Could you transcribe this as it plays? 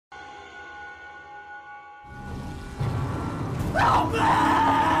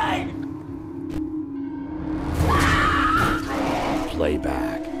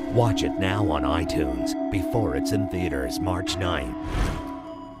Playback. Watch it now on iTunes before it's in theaters March 9th.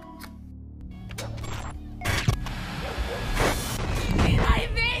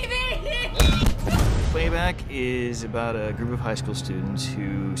 Playback is about a group of high school students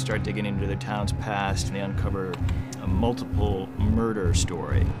who start digging into their town's past and they uncover a multiple murder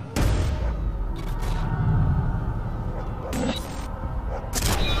story.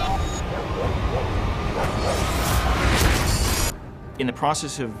 In the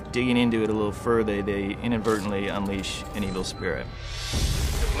process of digging into it a little further, they inadvertently unleash an evil spirit.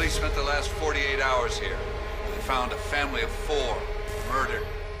 The police spent the last 48 hours here. They found a family of 4 murdered.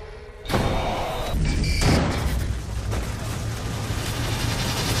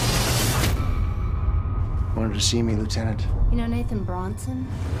 Wanted to see me, Lieutenant. You know Nathan Bronson?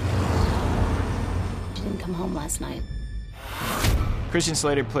 She didn't come home last night. Christian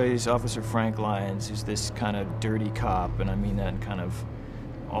Slater plays Officer Frank Lyons, who's this kind of dirty cop, and I mean that in kind of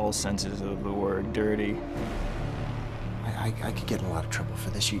all senses of the word dirty. I could get in a lot of trouble for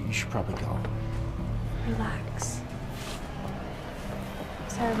this. You should probably go. Relax.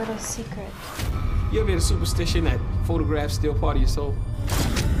 It's our little secret. You ever had a superstition that photographs still part of your soul?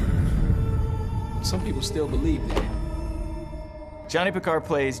 Some people still believe that. Johnny Pacar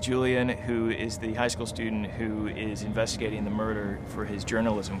plays Julian, who is the high school student who is investigating the murder for his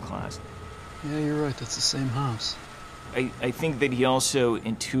journalism class. Yeah, you're right. That's the same house. I think that he also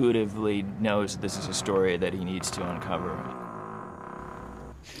intuitively knows that this is a story that he needs to uncover.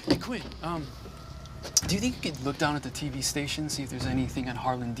 Hey, Quinn, do you think you could look down at the TV station, see if there's anything on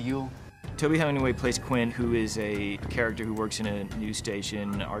Harlan Deal? Toby Hemingway plays Quinn, who is a character who works in a news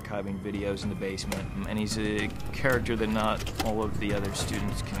station archiving videos in the basement. And he's a character that not all of the other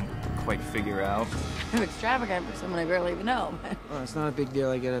students can quite figure out. I'm extravagant for someone I barely even know. Well, it's not a big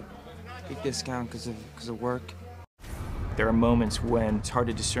deal. I get a big discount because of work. There are moments when it's hard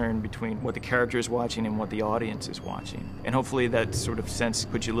to discern between what the character is watching and what the audience is watching. And hopefully that sort of sense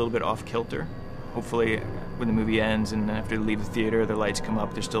puts you a little bit off kilter. Hopefully, when the movie ends and after they leave the theater, the lights come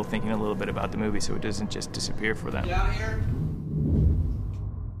up, they're still thinking a little bit about the movie, so it doesn't just disappear for them. Get out of here.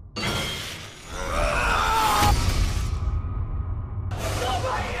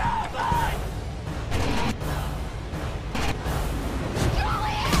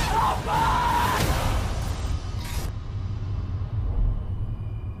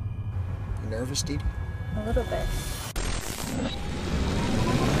 You nervous, Dee Dee? A little bit.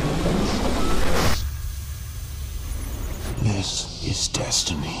 This is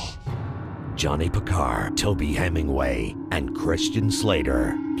destiny. Johnny Pacar, Toby Hemingway, and Christian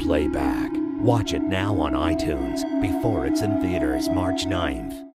Slater. Playback. Watch it now on iTunes before it's in theaters March 9th.